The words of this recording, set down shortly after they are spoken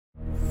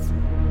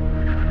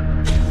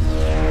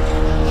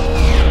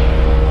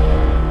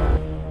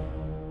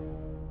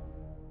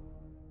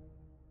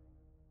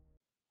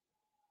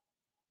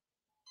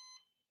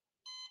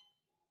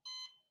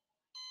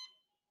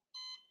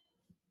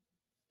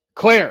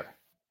Clear.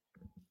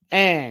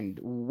 And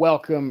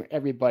welcome,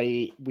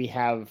 everybody. We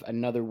have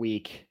another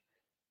week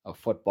of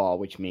football,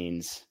 which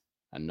means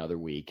another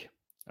week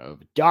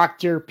of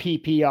Dr.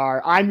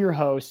 PPR. I'm your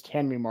host,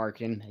 Henry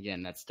Markin.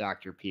 Again, that's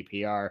Dr.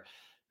 PPR,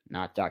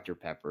 not Dr.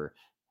 Pepper,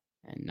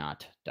 and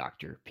not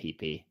Dr.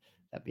 PP.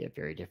 That'd be a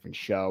very different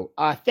show.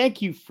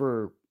 Thank you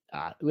for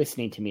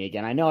listening to me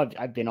again. I know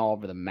I've been all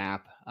over the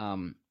map.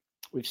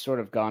 We've sort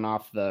of gone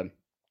off the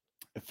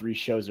 3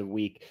 shows a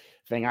week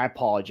thing. I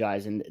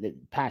apologize. And the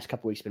past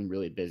couple weeks been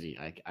really busy.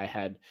 I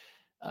had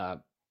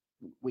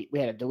we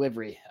had a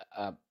delivery,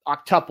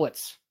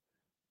 octuplets.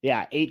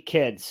 Yeah, 8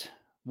 kids,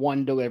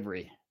 1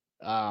 delivery.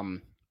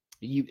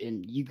 You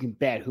can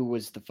bet who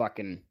was the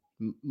fucking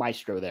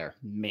maestro there?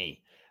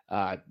 Me.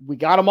 We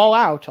got them all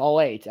out, all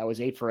 8. I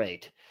was 8 for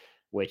 8,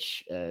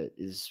 which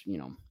is,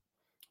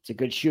 it's a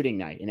good shooting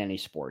night in any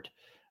sport.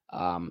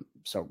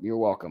 So you're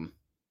welcome,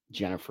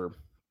 Jennifer.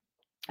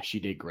 She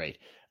did great.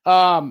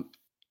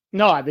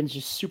 No, I've been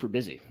just super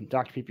busy.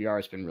 Dr. PPR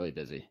has been really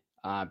busy.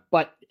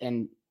 But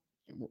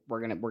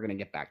we're gonna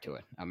get back to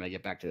it. I'm gonna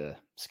get back to the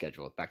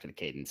schedule, back to the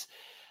cadence.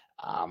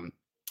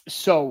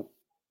 So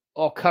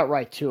I'll cut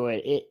right to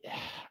it.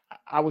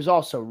 I was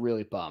also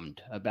really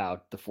bummed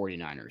about the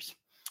 49ers.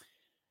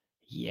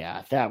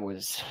 Yeah, that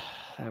was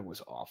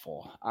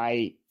awful.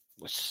 I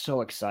was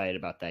so excited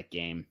about that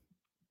game.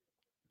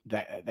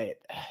 That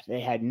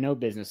they had no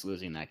business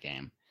losing that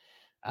game.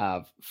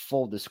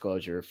 Full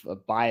disclosure,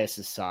 bias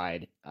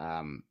aside,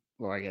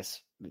 well, I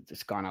guess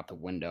it's gone out the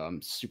window. I'm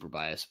super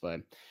biased,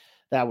 but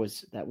that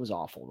was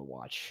awful to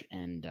watch.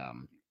 And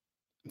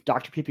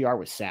Dr. PPR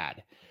was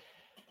sad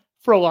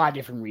for a lot of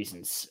different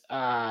reasons.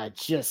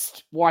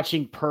 Just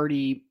watching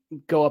Purdy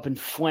go up in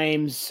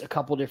flames a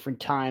couple different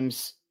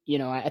times.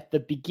 At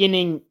the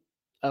beginning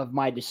of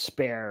my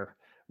despair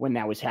when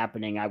that was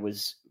happening, I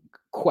was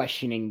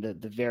questioning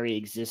the very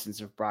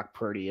existence of Brock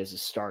Purdy as a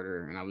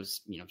starter. And I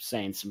was,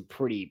 saying some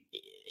pretty,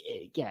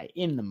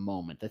 in the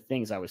moment, the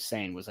things I was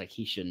saying was like,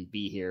 he shouldn't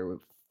be here.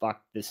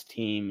 Fuck this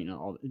team,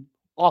 all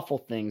awful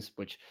things,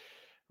 which,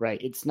 right.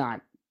 It's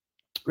not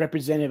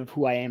representative of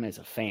who I am as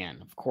a fan.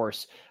 Of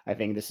course, I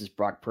think this is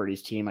Brock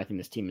Purdy's team. I think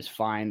this team is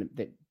fine.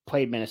 That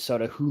played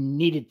Minnesota, who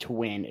needed to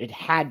win. It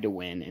had to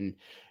win. And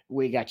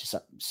we got just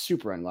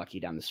super unlucky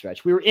down the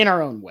stretch. We were in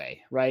our own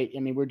way, right? I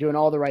mean, we're doing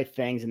all the right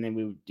things, and then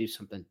we would do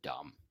something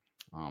dumb.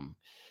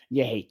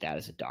 You hate that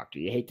as a doctor.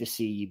 You hate to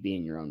see you be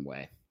in your own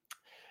way.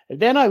 And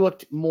then I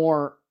looked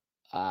more,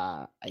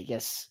 I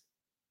guess,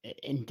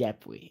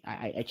 in-depthly.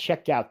 I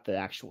checked out the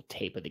actual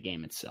tape of the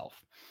game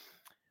itself.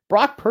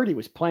 Brock Purdy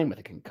was playing with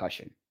a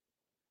concussion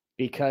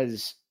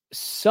because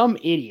some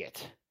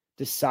idiot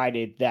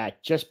decided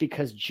that just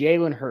because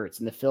Jalen Hurts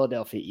and the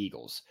Philadelphia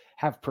Eagles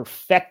have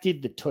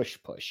perfected the tush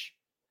push,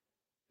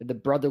 the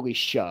brotherly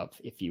shove,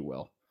 if you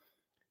will,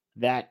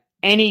 that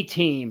any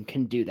team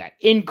can do that,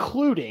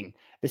 including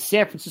the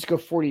San Francisco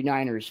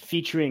 49ers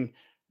featuring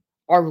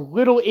our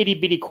little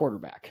itty-bitty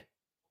quarterback.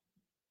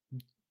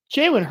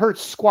 Jalen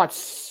Hurts squats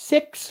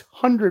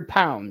 600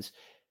 pounds,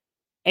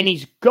 and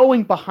he's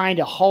going behind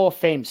a Hall of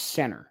Fame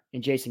center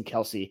in Jason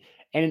Kelce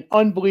and an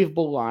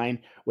unbelievable line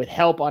with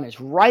help on his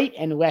right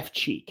and left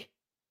cheek.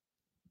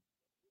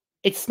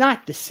 It's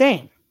not the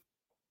same.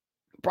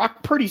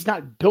 Brock Purdy's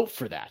not built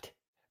for that.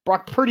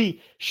 Brock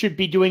Purdy should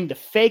be doing the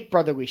fake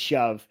brotherly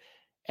shove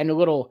and a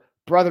little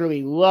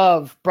brotherly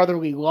love,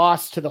 brotherly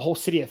loss to the whole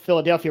city of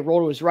Philadelphia,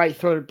 roll to his right,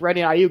 throw to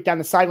Brandon Ayuk down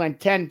the sideline,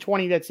 10,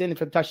 20, that's in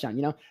for the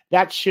touchdown.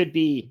 That should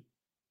be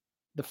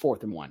the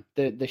 4th and 1,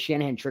 the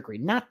Shanahan trickery,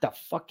 not the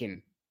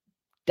fucking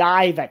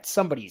dive at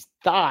somebody's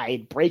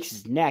thigh, breaks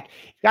his neck.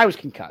 The guy was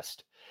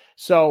concussed.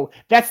 So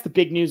that's the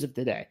big news of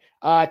the day.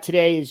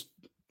 Today is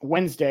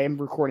Wednesday. I'm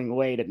recording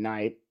late at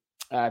night.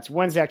 It's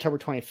Wednesday, October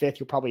 25th.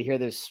 You'll probably hear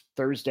this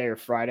Thursday or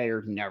Friday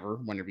or never,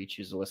 whenever you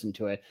choose to listen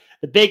to it.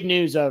 The big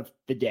news of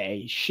the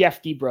day,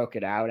 Shefty broke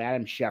it out.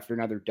 Adam Schefter,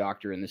 another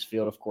doctor in this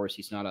field. Of course,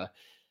 he's not an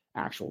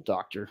actual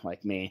doctor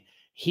like me.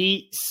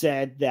 He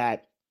said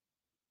that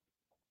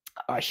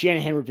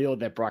Shanahan revealed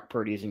that Brock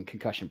Purdy is in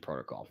concussion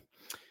protocol.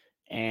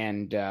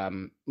 And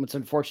it's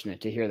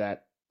unfortunate to hear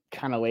that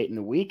kind of late in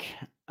the week.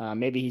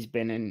 Maybe he's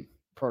been in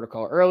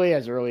protocol early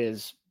as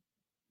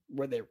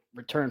where they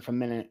returned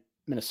from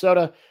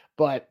Minnesota.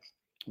 But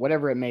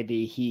whatever it may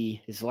be,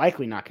 he is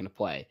likely not going to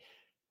play,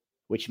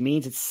 which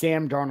means it's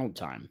Sam Darnold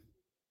time.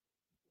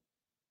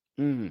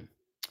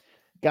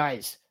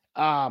 Guys,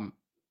 as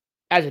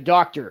a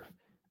doctor,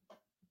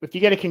 if you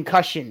get a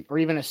concussion or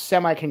even a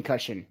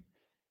semi-concussion,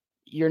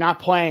 you're not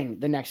playing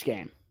the next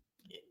game.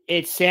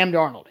 It's Sam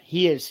Darnold.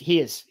 He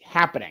is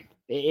happening.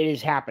 It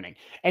is happening.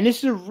 And this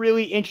is a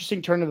really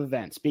interesting turn of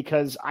events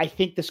because I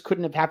think this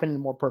couldn't have happened in a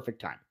more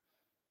perfect time.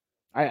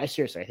 I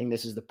seriously, I think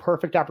this is the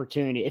perfect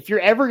opportunity. If you're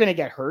ever going to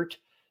get hurt,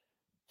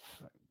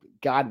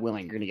 God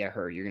willing, you're going to get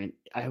hurt.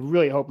 I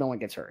really hope no one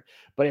gets hurt.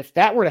 But if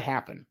that were to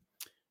happen,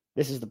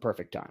 this is the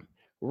perfect time.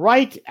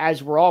 Right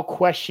as we're all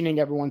questioning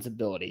everyone's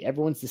ability,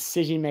 everyone's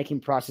decision-making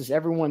process,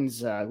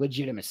 everyone's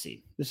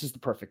legitimacy, this is the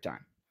perfect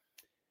time.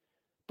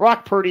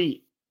 Brock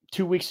Purdy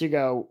 2 weeks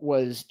ago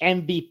was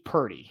MB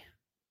Purdy.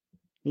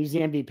 He was the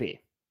MVP.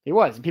 He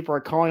was. And people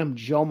are calling him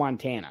Joe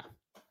Montana.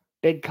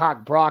 Big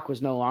cock Brock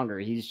was no longer.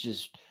 He's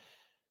just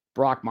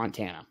Brock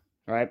Montana,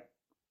 right?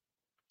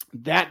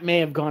 That may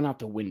have gone out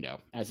the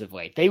window as of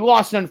late. They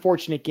lost an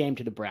unfortunate game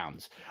to the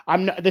Browns.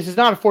 This is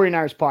not a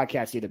 49ers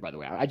podcast either, by the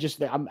way.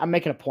 I'm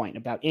making a point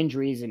about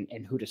injuries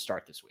and who to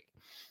start this week.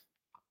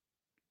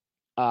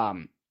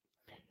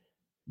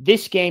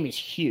 This game is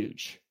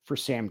huge for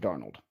Sam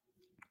Darnold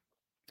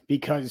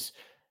because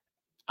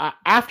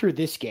after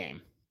this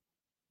game,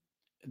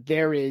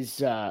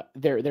 there's a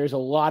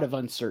lot of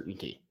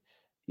uncertainty.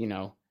 You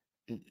know,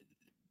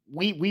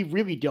 we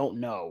really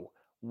don't know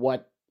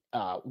what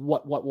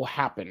will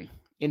happen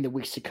in the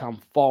weeks to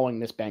come following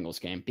this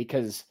Bengals game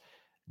because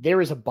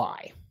there is a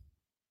bye.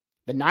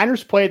 The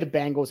Niners play the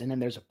Bengals and then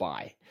there's a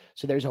bye.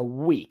 So there's a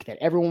week that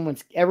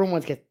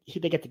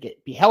they get to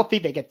be healthy,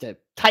 they get to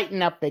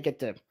tighten up, they get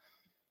to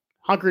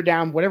hunker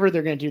down, whatever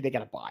they're going to do, they got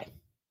to bye.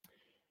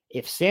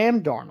 If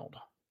Sam Darnold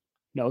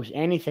knows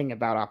anything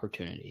about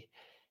opportunity,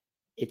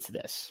 it's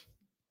this.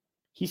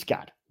 He's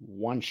got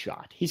one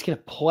shot. He's going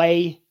to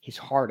play his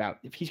heart out.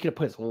 If he's going to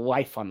put his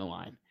life on the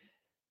line,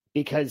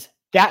 because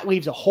that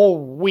leaves a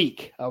whole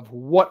week of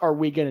what are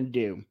we going to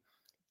do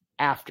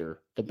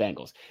after the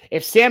Bengals.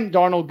 If Sam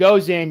Darnold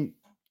goes in,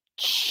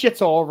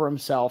 shits all over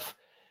himself,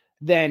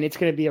 then it's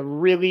going to be a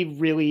really,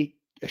 really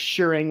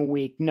assuring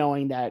week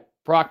knowing that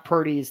Brock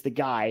Purdy is the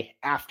guy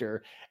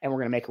after, and we're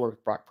going to make it work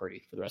with Brock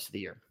Purdy for the rest of the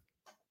year.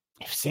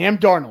 If Sam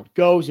Darnold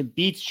goes and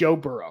beats Joe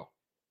Burrow,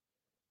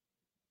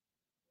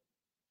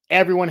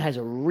 everyone has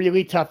a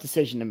really tough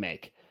decision to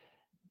make,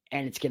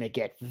 and it's going to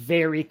get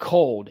very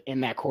cold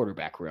in that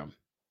quarterback room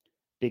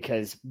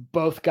because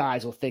both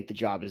guys will think the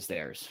job is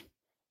theirs,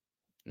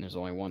 and there's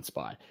only one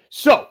spot.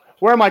 So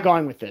where am I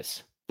going with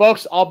this?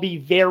 Folks, I'll be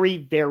very,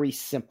 very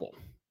simple.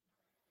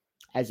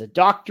 As a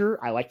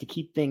doctor, I like to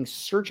keep things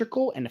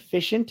surgical and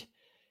efficient.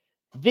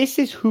 This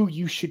is who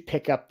you should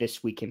pick up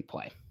this week in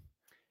play.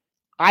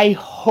 I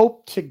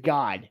hope to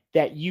God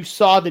that you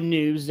saw the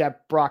news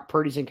that Brock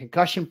Purdy's in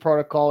concussion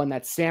protocol and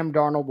that Sam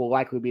Darnold will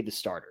likely be the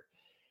starter.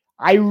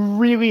 I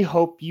really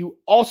hope you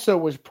also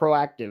was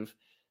proactive.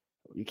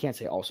 You can't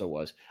say also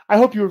was. I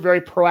hope you were very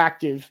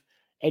proactive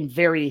and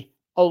very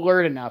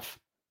alert enough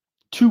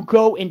to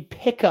go and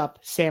pick up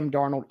Sam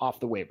Darnold off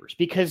the waivers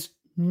because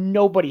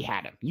nobody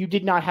had him. You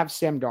did not have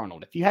Sam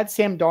Darnold. If you had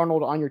Sam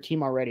Darnold on your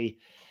team already,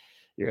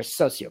 you're a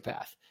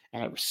sociopath,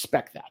 and I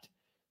respect that.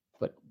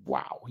 But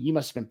wow, you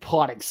must have been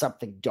plotting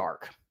something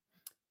dark.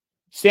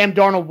 Sam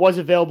Darnold was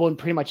available in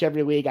pretty much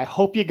every league. I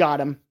hope you got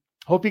him.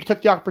 Hope you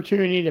took the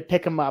opportunity to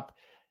pick him up.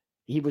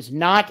 He was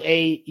not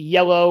a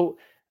yellow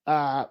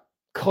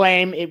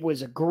claim. It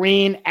was a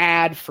green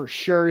ad for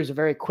sure. It was a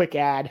very quick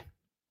ad.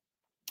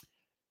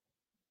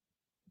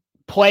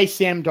 Play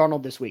Sam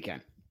Darnold this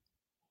weekend.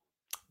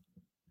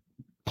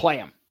 Play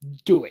him.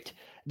 Do it.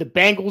 The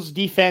Bengals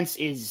defense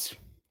is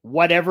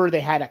whatever.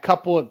 They had a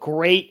couple of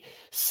great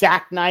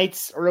sack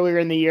nights earlier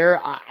in the year.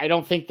 I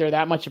don't think they're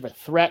that much of a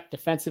threat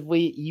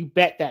defensively. You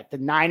bet that the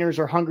Niners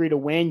are hungry to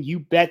win. You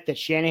bet that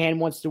Shanahan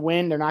wants to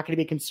win. They're not going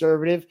to be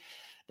conservative.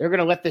 They're going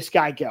to let this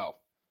guy go.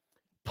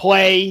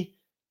 Play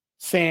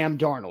Sam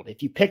Darnold.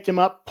 If you picked him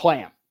up, play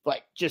him.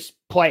 Like, just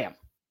play him.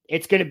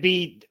 It's going to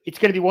be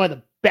one of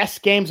the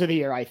best games of the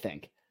year, I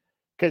think.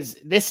 Because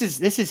this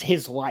is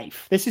his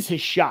life. This is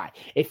his shot.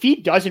 If he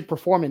doesn't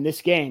perform in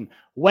this game,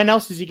 when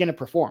else is he going to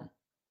perform?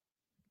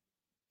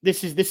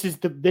 This is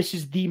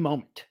the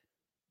moment.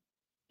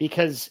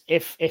 Because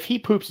if he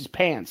poops his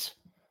pants,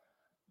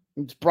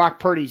 it's Brock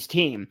Purdy's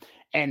team,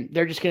 and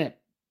they're just going to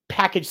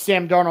package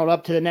Sam Darnold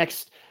up to the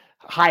next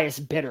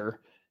highest bidder,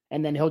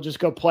 and then he'll just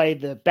go play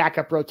the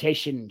backup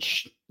rotation,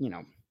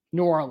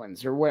 New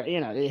Orleans or where,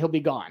 he'll be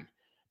gone.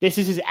 This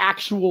is his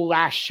actual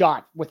last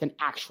shot with an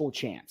actual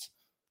chance.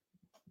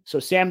 So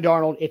Sam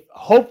Darnold,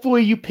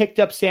 hopefully you picked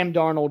up Sam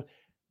Darnold,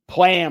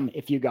 play him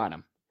if you got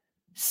him.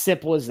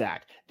 Simple as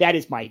that. That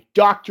is my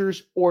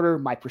doctor's order,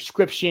 my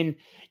prescription.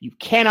 You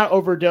cannot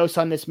overdose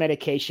on this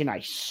medication. I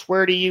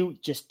swear to you,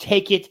 just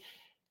take it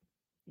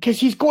because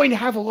he's going to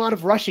have a lot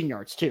of rushing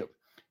yards too.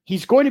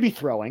 He's going to be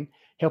throwing.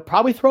 He'll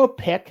probably throw a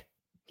pick.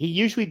 He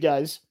usually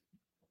does.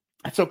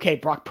 That's okay.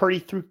 Brock Purdy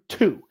threw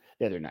 2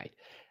 the other night,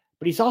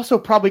 but he's also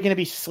probably going to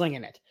be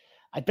slinging it.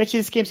 I bet you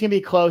this game's going to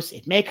be close.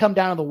 It may come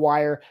down to the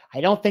wire. I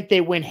don't think they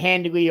win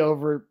handily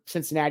over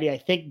Cincinnati. I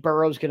think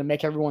Burrow's going to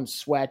make everyone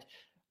sweat.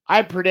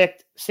 I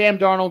predict Sam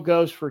Darnold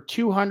goes for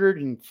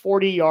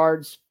 240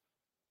 yards,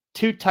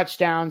 2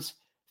 touchdowns,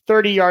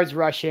 30 yards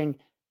rushing.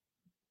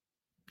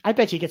 I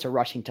bet you he gets a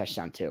rushing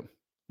touchdown too.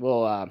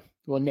 We'll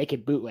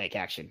naked bootleg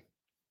action.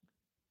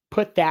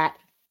 Put that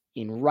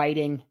in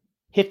writing.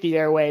 Hit the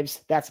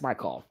airwaves. That's my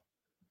call.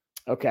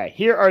 Okay,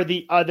 here are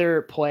the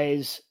other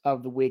plays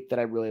of the week that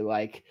I really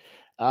like.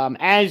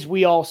 As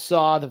we all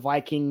saw, the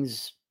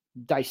Vikings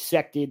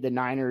dissected the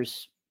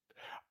Niners.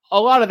 A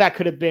lot of that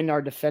could have been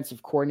our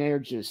defensive coordinator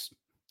just,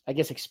 I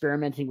guess,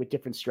 experimenting with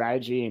different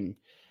strategy. And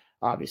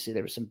obviously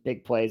there were some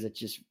big plays that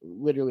just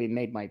literally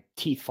made my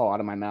teeth fall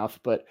out of my mouth.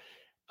 But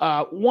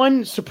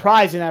one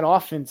surprise in that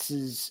offense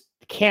is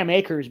Cam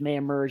Akers may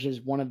emerge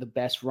as one of the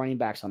best running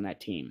backs on that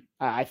team.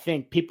 I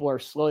think people are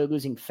slowly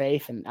losing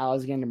faith in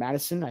Alexander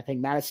Madison. I think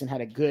Madison had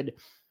a good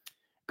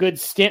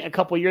stint a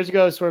couple of years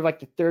ago, sort of like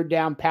the third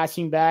down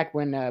passing back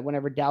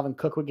whenever Dalvin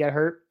Cook would get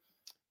hurt.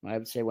 I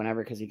would say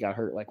whenever, because he got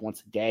hurt like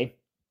once a day,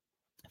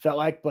 felt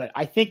like. But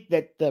I think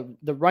that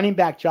the running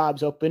back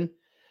job's open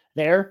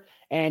there,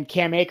 and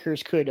Cam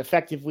Akers could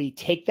effectively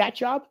take that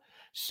job.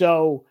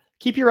 So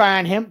keep your eye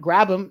on him,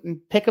 grab him,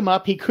 and pick him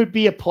up. He could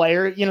be a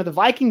player. The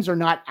Vikings are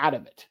not out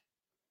of it,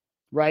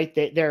 right?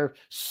 They're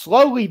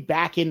slowly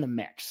back in the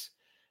mix.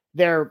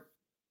 The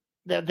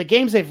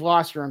games they've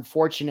lost are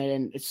unfortunate,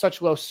 and it's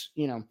such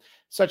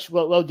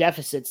low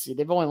deficits.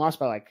 They've only lost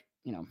by like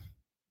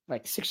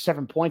 6 or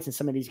 7 points in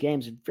some of these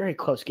games, very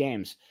close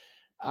games.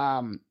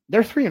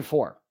 They're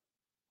 3-4.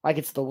 Like,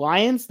 it's the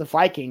Lions, the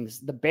Vikings,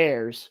 the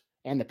Bears,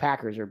 and the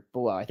Packers are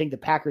below. I think the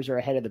Packers are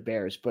ahead of the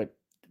Bears, but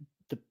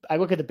I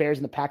look at the Bears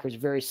and the Packers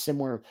very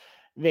similar.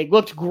 They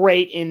looked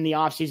great in the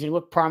offseason,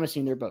 looked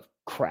promising. They're both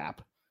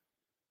crap.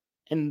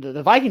 And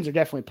the Vikings are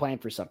definitely playing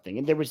for something.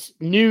 And there was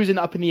news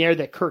up in the air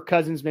that Kirk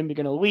Cousins may be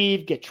going to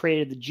leave, get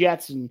traded to the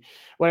Jets and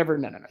whatever.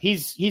 No.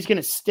 He's going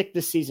to stick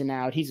this season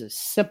out. He's a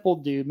simple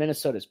dude.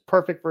 Minnesota's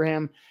perfect for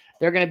him.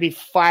 They're going to be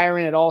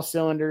firing at all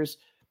cylinders.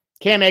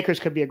 Cam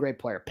Akers could be a great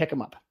player. Pick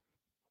him up.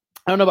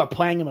 I don't know about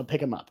playing him, but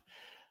pick him up.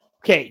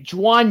 Okay,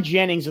 Juwan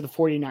Jennings of the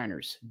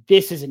 49ers.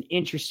 This is an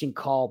interesting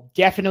call.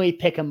 Definitely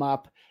pick him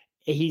up.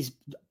 He's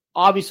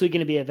obviously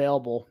going to be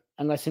available,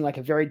 unless in like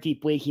a very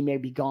deep league, he may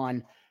be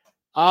gone.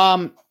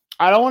 I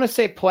don't want to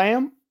say play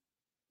him,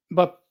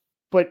 but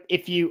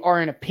if you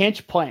are in a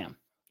pinch, play him,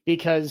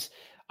 because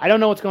I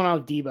don't know what's going on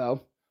with Debo.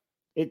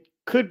 It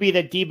could be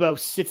that Debo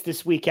sits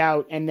this week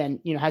out and then,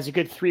 has a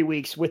good 3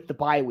 weeks with the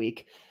bye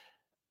week.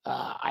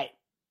 I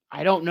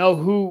don't know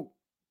who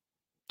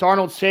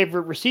Darnold's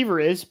favorite receiver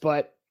is,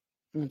 but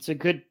it's a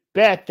good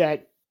bet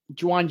that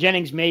Juwan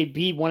Jennings may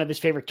be one of his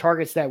favorite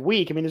targets that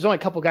week. I mean, there's only a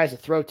couple guys to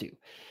throw to.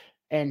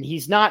 And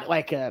he's not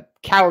like a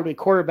cowardly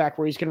quarterback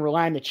where he's going to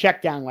rely on the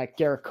check down like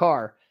Derek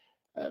Carr.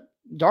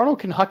 Darnold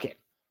can huck it.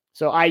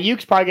 So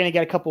Ayuk's probably going to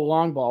get a couple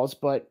long balls,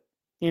 but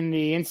in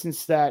the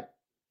instance that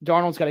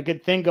Darnold's got a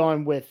good thing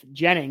going with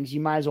Jennings,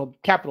 you might as well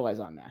capitalize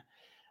on that.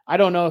 I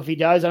don't know if he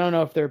does. I don't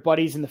know if they're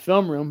buddies in the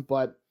film room,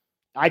 but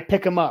I'd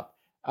pick him up.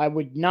 I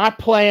would not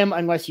play him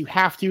unless you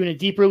have to in a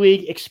deeper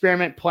league.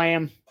 Experiment, play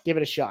him, give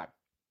it a shot.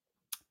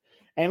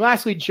 And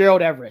lastly,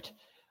 Gerald Everett.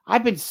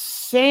 I've been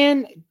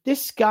saying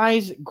this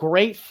guy's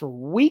great for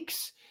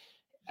weeks.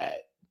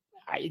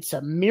 It's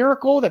a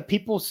miracle that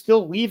people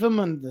still leave him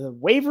on the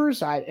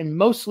waivers. In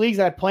most leagues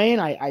that I play in,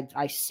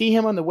 I see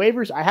him on the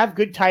waivers. I have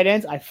good tight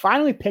ends. I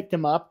finally picked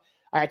him up.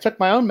 I took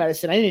my own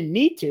medicine. I didn't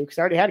need to because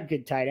I already had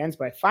good tight ends,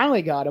 but I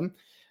finally got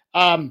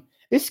him.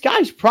 This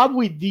guy's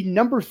probably the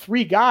number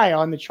 3 guy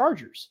on the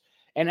Chargers.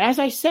 And as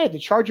I said, the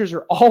Chargers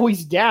are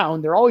always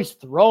down. They're always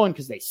throwing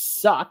because they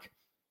suck.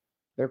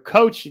 Their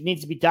coach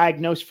needs to be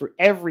diagnosed for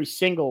every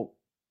single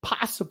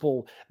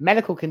possible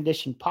medical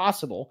condition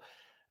possible,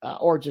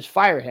 or just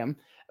fire him.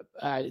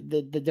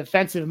 The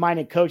defensive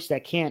minded coach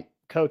that can't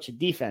coach a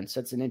defense.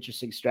 That's an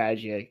interesting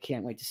strategy. I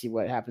can't wait to see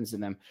what happens to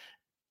them.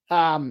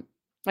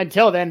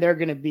 Until then, they're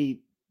going to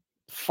be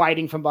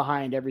fighting from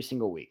behind every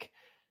single week.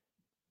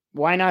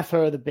 Why not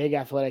throw the big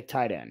athletic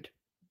tight end?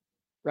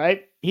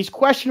 Right? He's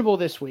questionable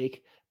this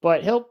week,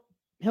 but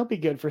he'll be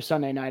good for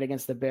Sunday night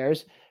against the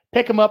Bears.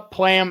 Pick him up,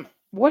 play him.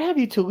 What have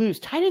you to lose?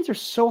 Tight ends are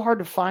so hard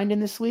to find in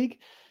this league.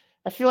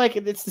 I feel like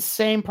it's the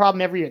same problem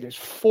every year. There's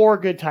 4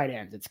 good tight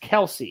ends. It's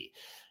Kelsey.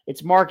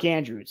 It's Mark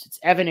Andrews. It's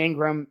Evan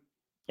Ingram.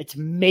 It's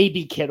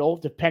maybe Kittle,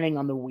 depending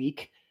on the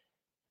week.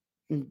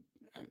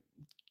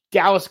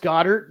 Dallas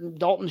Goedert,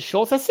 Dalton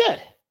Schultz. That's it.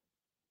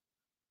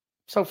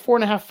 So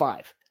 4.5,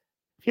 5.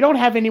 If you don't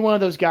have any one of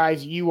those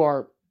guys, you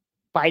are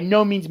by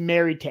no means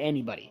married to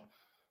anybody.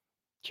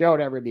 Gerald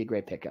Everett would be a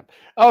great pickup.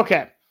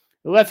 Okay,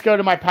 let's go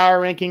to my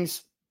power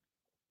rankings.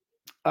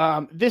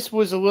 This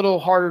was a little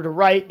harder to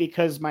write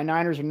because my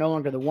Niners are no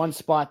longer the 1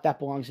 spot. That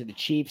belongs to the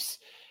Chiefs.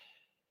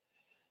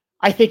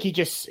 I think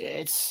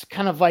it's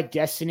kind of like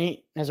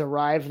destiny has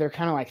arrived. They're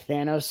kind of like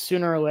Thanos.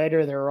 Sooner or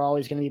later, they're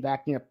always going to be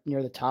back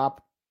near the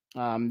top.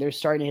 They're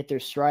starting to hit their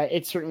stride.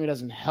 It certainly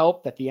doesn't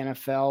help that the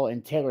NFL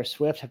and Taylor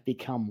Swift have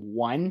become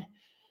one.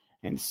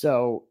 And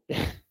so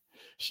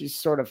she's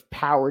sort of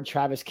powered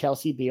Travis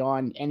Kelce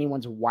beyond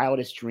anyone's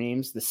wildest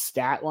dreams. The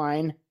stat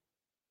line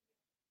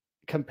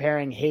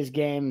comparing his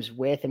games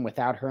with and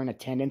without her in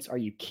attendance. Are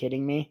you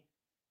kidding me?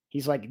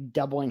 He's like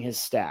doubling his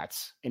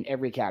stats in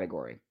every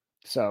category.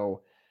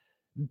 So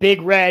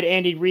Big Red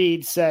Andy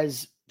Reid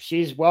says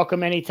she's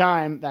welcome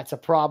anytime. That's a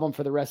problem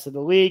for the rest of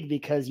the league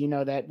because you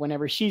know that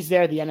whenever she's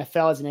there, the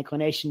NFL has an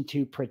inclination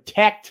to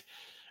protect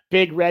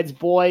Big Red's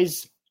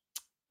boys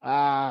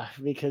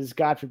because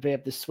God forbid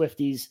if the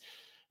Swifties'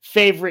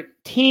 favorite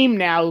team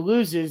now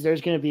loses,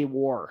 there's going to be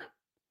war.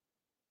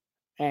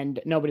 And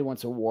nobody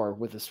wants a war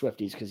with the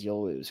Swifties because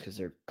you'll lose because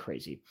they're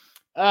crazy.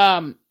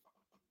 They're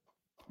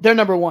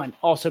number 1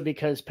 also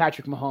because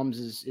Patrick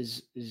Mahomes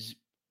is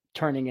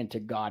turning into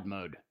God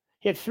mode.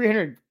 He had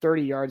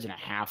 330 yards and a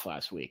half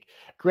last week.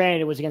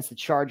 Granted, it was against the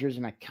Chargers,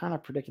 and I kind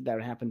of predicted that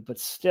would happen, but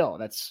still,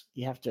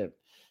 you have to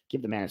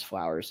give the man his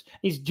flowers.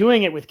 He's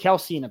doing it with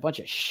Kelsey and a bunch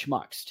of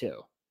schmucks,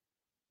 too.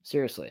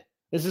 Seriously.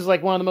 This is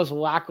like one of the most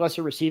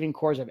lackluster receiving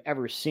cores I've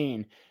ever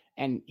seen,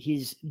 and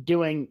he's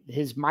doing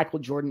his Michael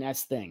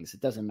Jordan-esque things.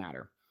 It doesn't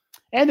matter.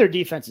 And their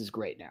defense is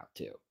great now,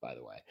 too, by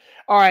the way.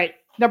 All right,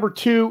 number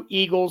 2,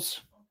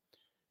 Eagles.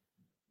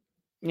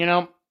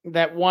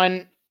 That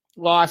one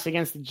loss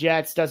against the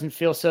Jets doesn't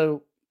feel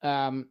so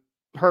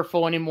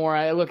hurtful anymore.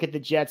 I look at the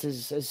Jets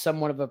as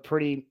somewhat of a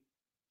pretty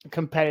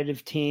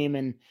competitive team,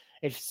 and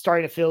it's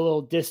starting to feel a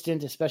little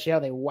distant, especially how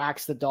they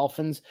wax the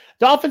Dolphins.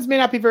 Dolphins may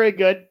not be very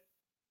good.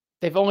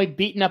 They've only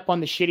beaten up on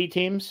the shitty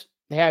teams.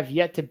 They have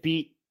yet to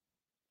beat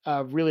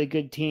a really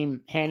good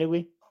team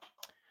handily.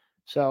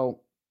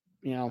 So,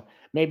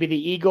 maybe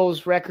the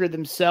Eagles' record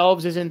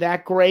themselves isn't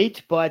that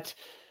great, but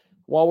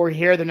while we're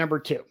here, they're number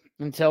 2.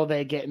 Until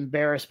they get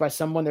embarrassed by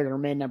someone, they're going to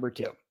remain number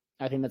 2.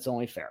 I think that's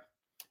only fair.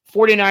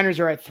 49ers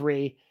are at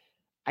 3.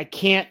 I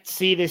can't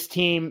see this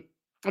team.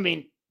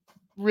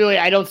 Really,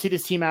 I don't see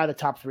this team out of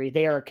the top 3.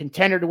 They are a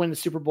contender to win the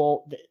Super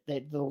Bowl.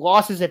 The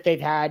losses that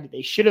they've had,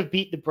 they should have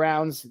beat the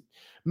Browns.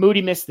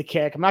 Moody missed the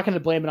kick. I'm not going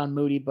to blame it on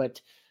Moody, but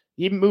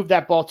you move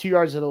that ball 2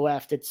 yards to the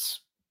left.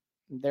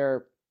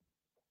 They're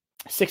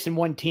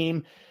 6-1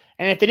 team.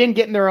 And if they didn't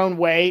get in their own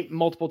way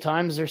multiple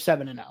times, they're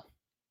 7-0,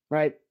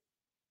 right?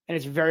 And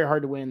it's very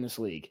hard to win in this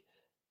league.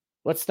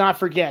 Let's not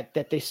forget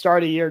that they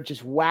started the year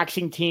just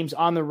waxing teams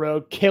on the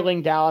road,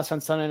 killing Dallas on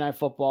Sunday Night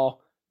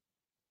Football.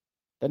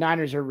 The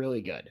Niners are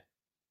really good.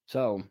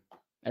 So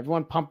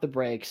everyone pump the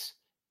brakes.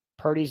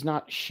 Purdy's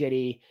not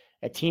shitty.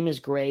 A team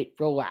is great.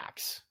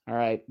 Relax. All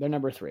right. They're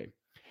number 3.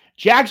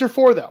 Jags are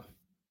 4, though.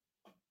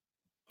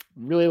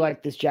 Really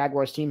like this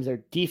Jaguars team.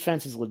 Their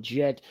defense is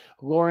legit.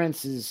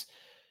 Lawrence is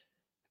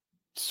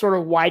sort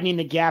of widening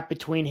the gap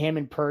between him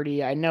and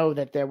Purdy. I know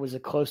that there was a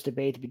close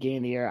debate at the beginning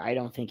of the year. I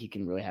don't think you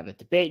can really have a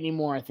debate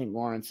anymore. I think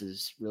Lawrence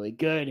is really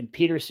good, and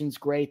Peterson's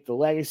great. The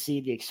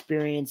legacy, the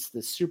experience,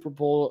 the Super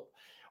Bowl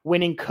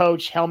winning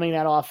coach helming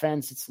that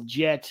offense, it's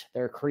legit.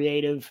 They're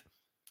creative,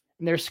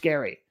 and they're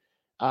scary.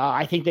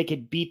 I think they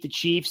could beat the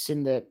Chiefs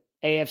in the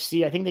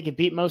AFC. I think they could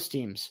beat most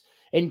teams,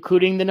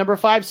 including the number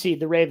 5 seed,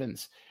 the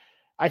Ravens.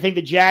 I think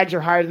the Jags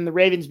are higher than the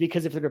Ravens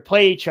because if they're going to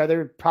play each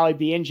other, it'd probably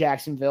be in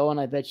Jacksonville,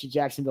 and I bet you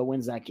Jacksonville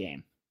wins that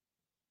game.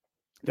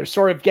 They're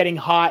sort of getting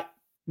hot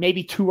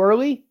maybe too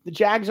early, the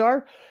Jags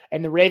are,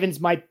 and the Ravens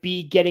might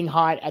be getting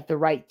hot at the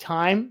right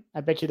time.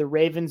 I bet you the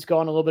Ravens go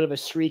on a little bit of a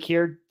streak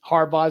here.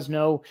 Harbaugh's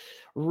no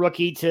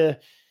rookie to,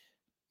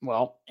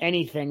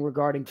 anything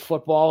regarding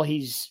football.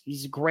 He's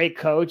a great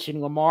coach,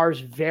 and Lamar's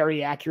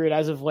very accurate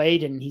as of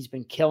late, and he's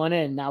been killing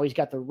it, and now he's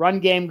got the run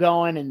game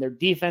going, and their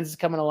defense is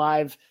coming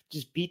alive.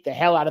 Just beat the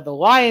hell out of the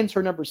Lions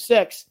for number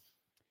 6.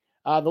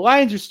 The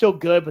Lions are still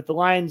good, but the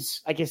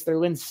Lions, I guess their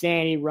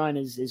Linsanity run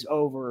is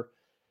over.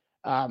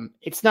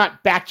 It's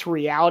not back to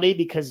reality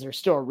because they're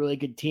still a really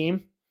good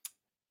team,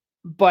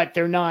 but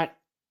they're not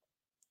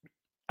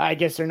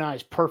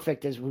as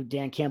perfect as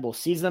Dan Campbell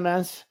sees them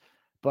as.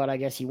 But I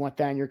guess you want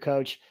that in your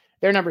coach.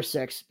 They're number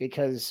 6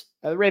 because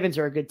the Ravens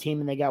are a good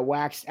team and they got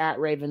waxed at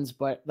Ravens,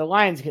 but the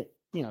Lions,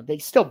 they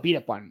still beat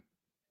up on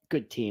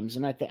good teams,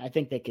 and I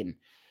think they can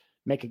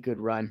make a good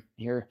run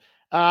here.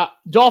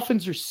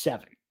 Dolphins are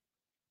 7,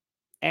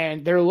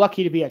 and they're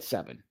lucky to be at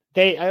 7.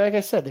 They, like I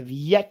said, they've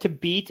yet to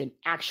beat an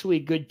actually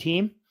good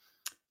team.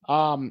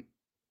 Tua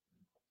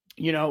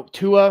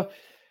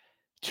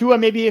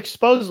maybe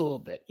exposed a little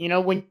bit.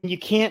 When you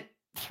can't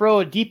throw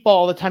a deep ball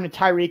all the time to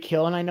Tyreek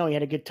Hill, and I know he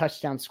had a good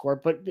touchdown score,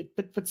 but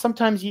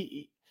sometimes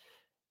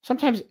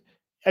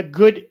a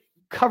good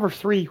cover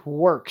 3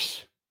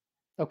 works.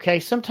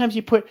 Okay, sometimes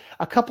you put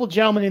a couple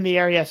gentlemen in the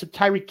area so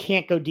Tyreek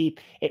can't go deep.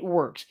 It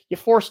works. You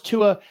force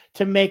Tua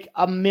to make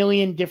a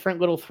million different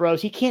little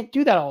throws. He can't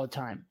do that all the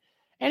time.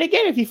 And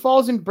again, if he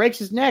falls and breaks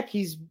his neck,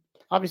 he's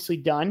obviously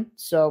done.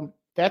 So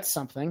that's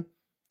something.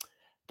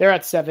 They're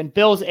at 7.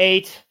 Bills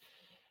 8.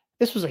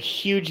 This was a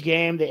huge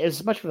game. It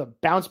was much of a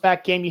bounce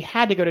back game. You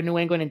had to go to New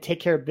England and take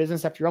care of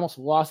business after you almost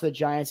lost to the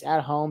Giants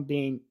at home,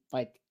 being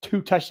like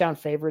 2 touchdown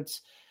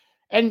favorites.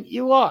 And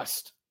you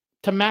lost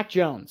to Mac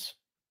Jones.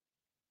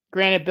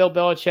 Granted, Bill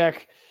Belichick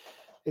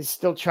is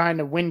still trying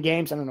to win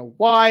games. I don't know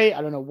why.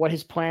 I don't know what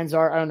his plans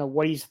are. I don't know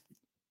what he's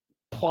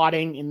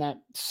plotting in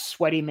that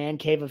sweaty man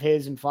cave of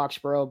his in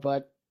Foxborough,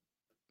 but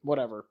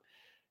whatever.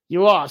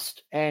 You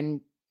lost,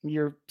 and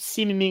you're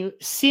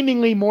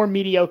seemingly more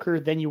mediocre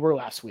than you were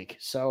last week.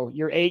 So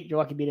you're 8. You're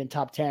lucky to be in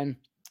top 10.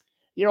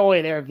 You're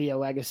only there via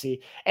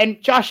legacy.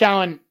 And Josh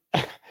Allen,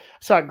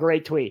 saw a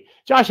great tweet.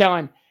 Josh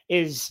Allen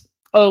is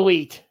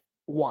elite.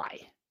 Why?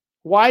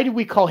 Why do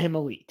we call him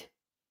elite?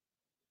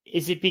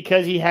 Is it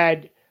because he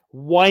had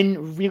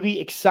one really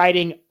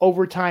exciting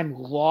overtime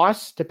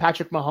loss to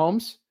Patrick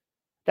Mahomes?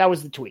 That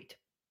was the tweet.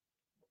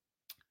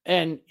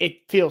 And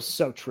it feels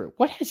so true.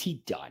 What has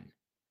he done?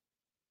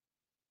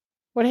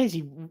 What has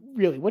he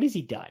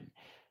done?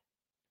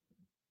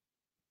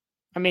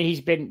 I mean,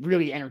 he's been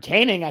really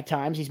entertaining at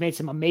times. He's made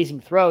some amazing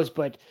throws,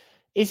 but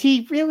Is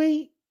he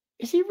really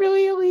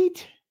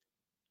elite?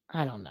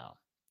 I don't know.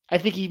 I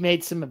think he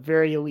made some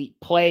very elite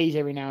plays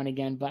every now and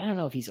again, but I don't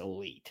know if he's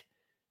elite.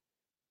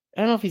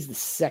 I don't know if he's the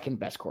second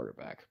best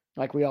quarterback,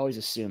 like we always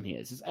assume he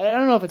is. I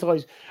don't know if it's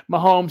always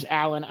Mahomes,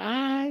 Allen.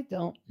 I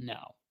don't know.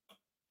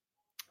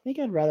 I think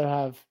I'd rather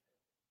have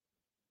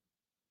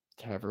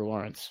Trevor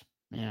Lawrence.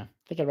 Yeah, I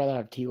think I'd rather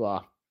have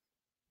T-Law.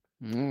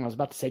 I was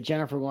about to say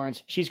Jennifer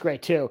Lawrence. She's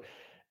great too.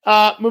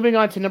 Moving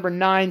on to number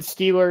 9,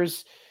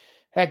 Steelers.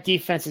 That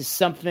defense is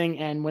something,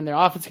 and when their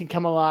offense can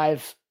come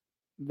alive,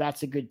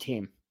 that's a good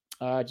team.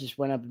 Just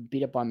went up and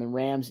beat up on the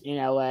Rams in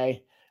LA.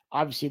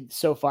 Obviously,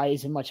 SoFi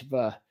isn't much of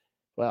a,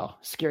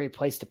 scary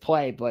place to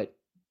play, but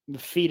the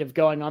feat of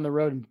going on the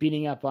road and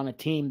beating up on a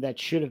team that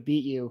should have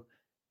beat you,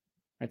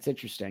 that's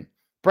interesting.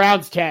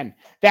 Browns 10.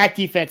 That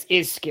defense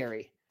is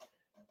scary.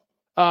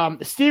 The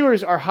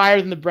Steelers are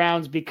higher than the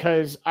Browns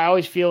because I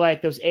always feel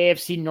like those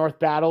AFC North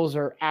battles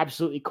are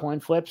absolutely coin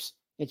flips.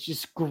 It's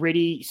just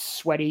gritty,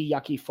 sweaty,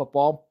 yucky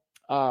football.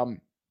 I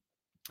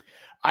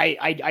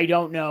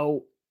don't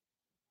know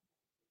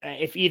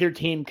if either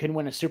team can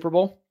win a Super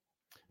Bowl,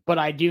 but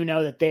I do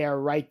know that they are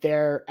right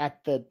there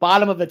at the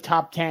bottom of the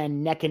top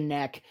 10, neck and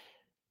neck,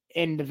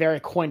 in the very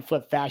coin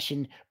flip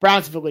fashion.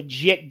 Browns have a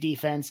legit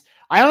defense.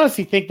 I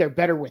honestly think they're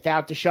better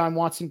without Deshaun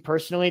Watson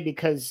personally,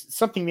 because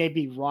something may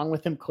be wrong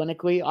with him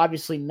clinically.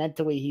 Obviously,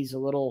 mentally, he's a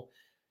little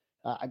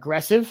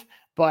aggressive,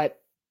 but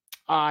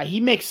he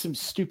makes some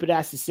stupid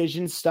ass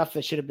decisions, stuff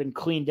that should have been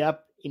cleaned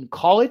up in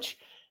college.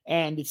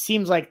 And it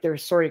seems like they're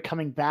sort of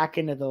coming back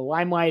into the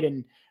limelight.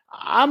 And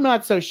I'm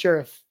not so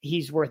sure if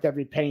he's worth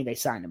every penny they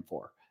signed him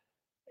for.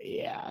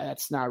 Yeah,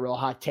 that's not a real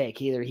hot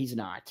take either. He's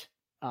not.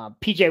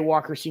 PJ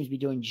Walker seems to be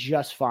doing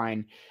just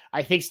fine.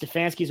 I think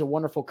Stefanski's a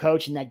wonderful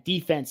coach, and that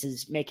defense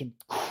is making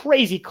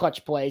crazy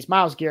clutch plays.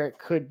 Myles Garrett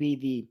could be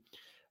the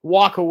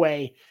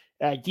walk-away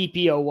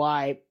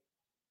DPOY.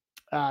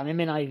 It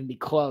may not even be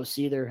close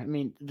either. I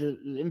mean, the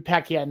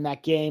impact he had in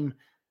that game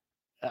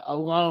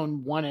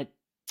alone won it.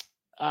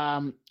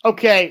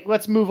 Okay,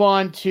 let's move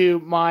on to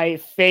my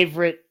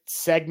favorite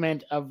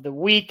segment of the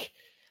week.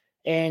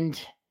 And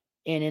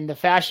in the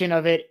fashion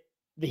of it,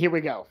 here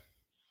we go.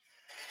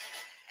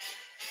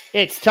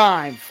 It's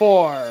time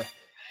for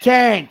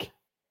Tank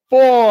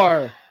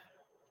for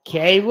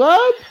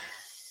Caleb?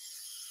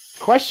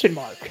 Question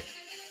mark.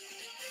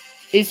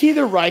 Is he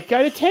the right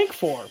guy to tank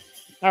for?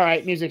 All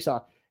right, music's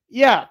off.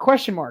 Yeah,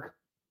 question mark.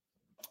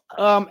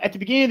 At the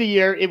beginning of the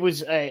year, it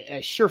was a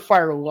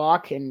surefire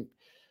lock, and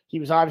he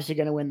was obviously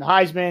going to win the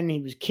Heisman.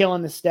 He was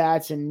killing the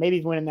stats and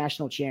maybe win a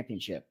national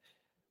championship.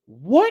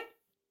 What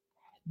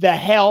the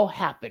hell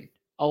happened?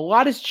 A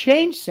lot has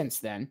changed since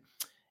then.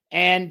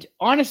 And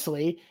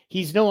honestly,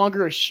 he's no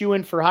longer a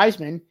shoo-in for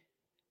Heisman.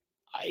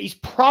 He's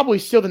probably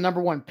still the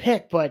number 1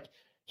 pick, but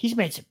he's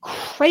made some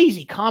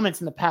crazy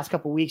comments in the past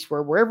couple of weeks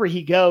where wherever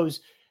he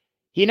goes,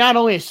 he not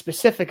only is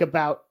specific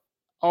about,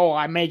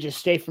 I may just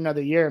stay for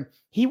another year.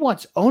 He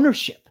wants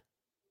ownership.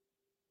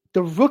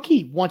 The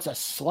rookie wants a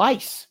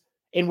slice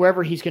in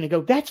wherever he's going to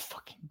go. That's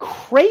fucking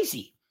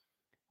crazy.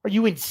 Are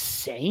you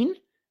insane?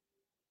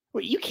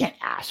 Well, you can't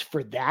ask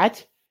for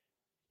that.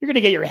 You're going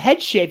to get your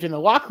head shaved in the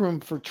locker room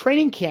for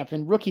training camp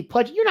and rookie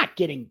pledge. You're not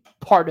getting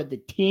part of the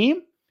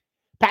team.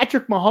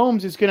 Patrick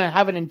Mahomes is going to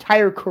have an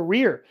entire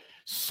career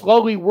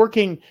slowly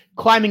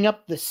climbing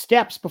up the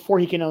steps before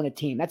he can own a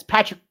team. That's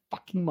Patrick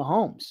fucking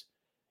Mahomes.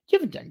 You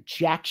haven't done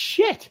jack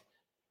shit.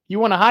 You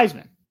won a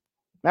Heisman.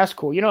 That's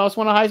cool. You know who else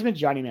won a Heisman?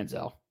 Johnny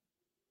Manziel.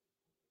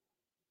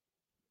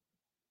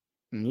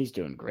 And he's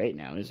doing great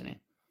now, isn't he?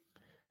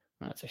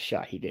 Well, that's a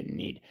shot he didn't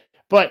need.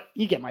 But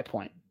you get my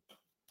point.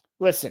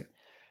 Listen.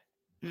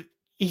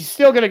 He's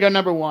still going to go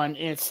number 1,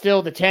 and it's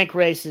still the tank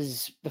race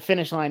is the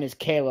finish line is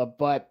Caleb,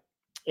 but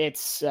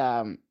it's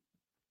I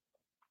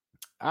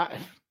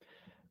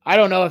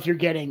don't know if you're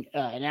getting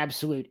an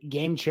absolute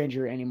game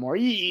changer anymore.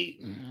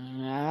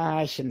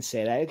 I shouldn't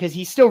say that because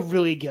he's still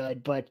really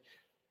good, but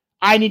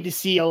I need to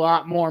see a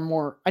lot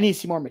more. I need to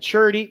see more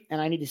maturity, and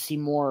I need to see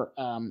more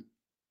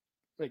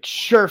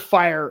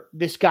surefire.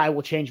 This guy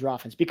will change your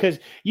offense because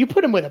you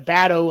put him with a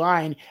bad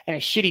O-line and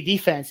a shitty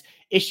defense.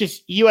 It's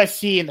just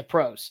USC and the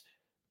pros.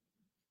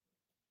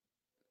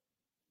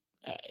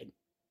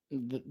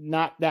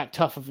 Not that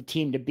tough of a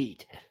team to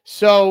beat.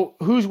 So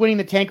who's winning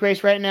the tank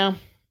race right now?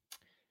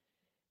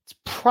 It's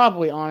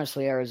probably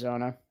honestly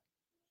Arizona.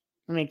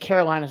 I mean,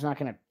 Carolina's not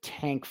going to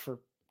tank for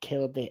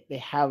Caleb. They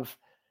have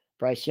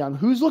Bryce Young,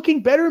 who's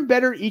looking better and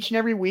better each and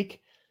every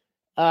week.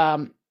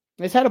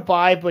 He's had a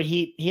bye, but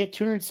he had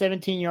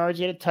 217 yards.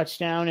 He had a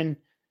touchdown, and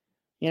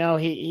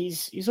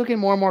he's looking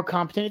more and more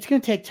competent. It's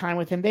going to take time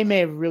with him. They may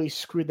have really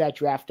screwed that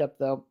draft up,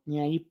 though.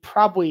 You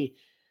probably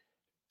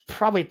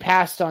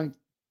passed on,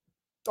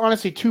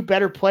 honestly, 2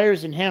 better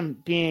players than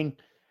him, being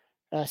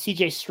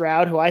C.J.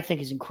 Stroud, who I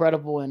think is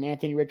incredible, and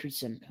Anthony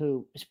Richardson,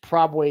 who is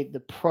probably the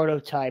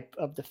prototype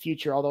of the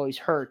future, although he's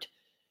hurt.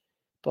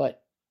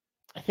 But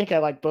I think I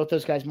like both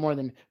those guys more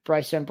than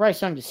Bryce Young.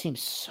 Bryce Young just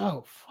seems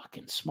so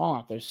fucking small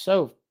out there,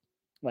 so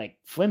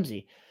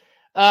flimsy.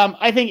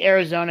 I think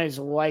Arizona is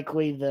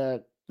likely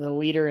the the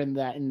leader in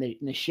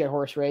the shit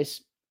horse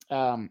race.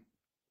 I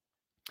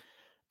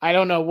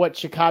don't know what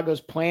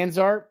Chicago's plans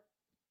are,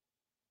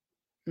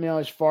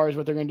 as far as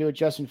what they're going to do with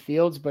Justin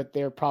Fields, but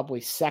they're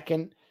probably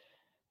second.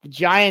 The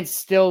Giants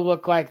still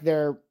look like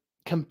they're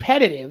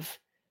competitive.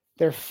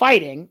 They're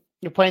fighting.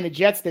 They're playing the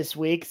Jets this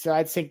week, so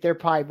I think they're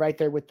probably right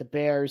there with the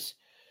Bears.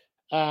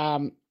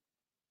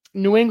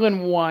 New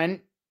England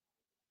won.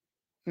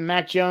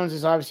 Mac Jones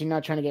is obviously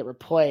not trying to get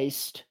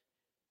replaced.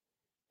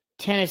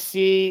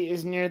 Tennessee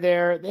is near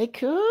there. They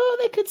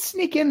could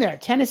sneak in there.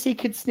 Tennessee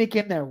could sneak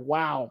in there.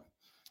 Wow.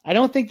 I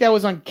don't think that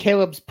was on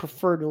Caleb's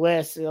preferred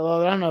list.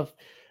 Although I don't know if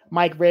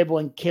Mike Vrabel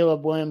and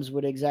Caleb Williams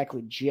would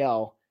exactly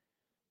gel.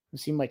 They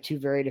seem like two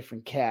very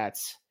different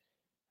cats.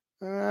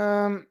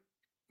 Denver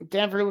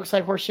looks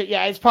like horseshit.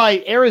 Yeah, it's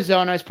probably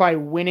Arizona is probably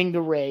winning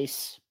the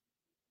race.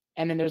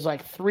 And then there's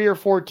like 3 or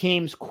 4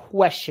 teams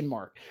question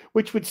mark,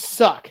 which would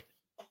suck.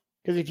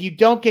 Because if you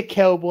don't get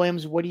Caleb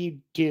Williams, what do you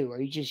do?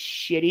 Are you just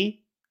shitty?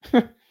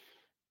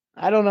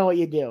 I don't know what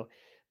you do.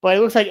 But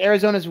it looks like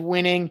Arizona's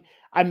winning.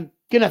 I'm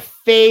going to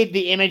fade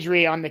the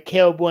imagery on the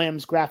Caleb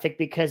Williams graphic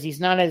because he's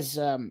not as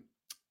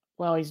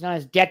he's not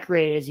as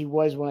decorated as he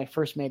was when I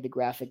first made the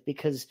graphic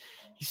because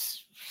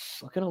he's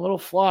looking a little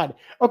flawed.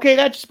 Okay,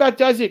 that just about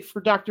does it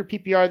for Dr.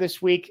 PPR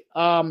this week.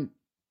 I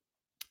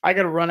got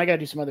to run. I got to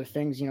do some other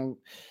things.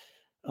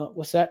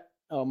 What's that?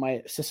 Oh,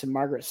 my assistant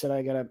Margaret said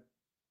I got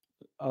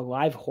a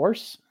live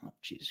horse. Oh,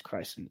 Jesus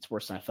Christ. And it's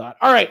worse than I thought.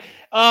 All right.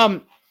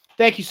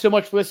 Thank you so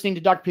much for listening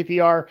to Dr.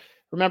 PPR.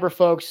 Remember,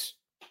 folks,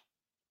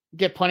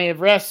 get plenty of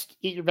rest,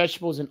 eat your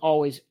vegetables, and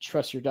always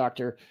trust your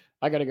doctor.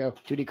 I got to go.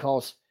 Duty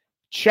calls.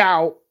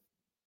 Ciao.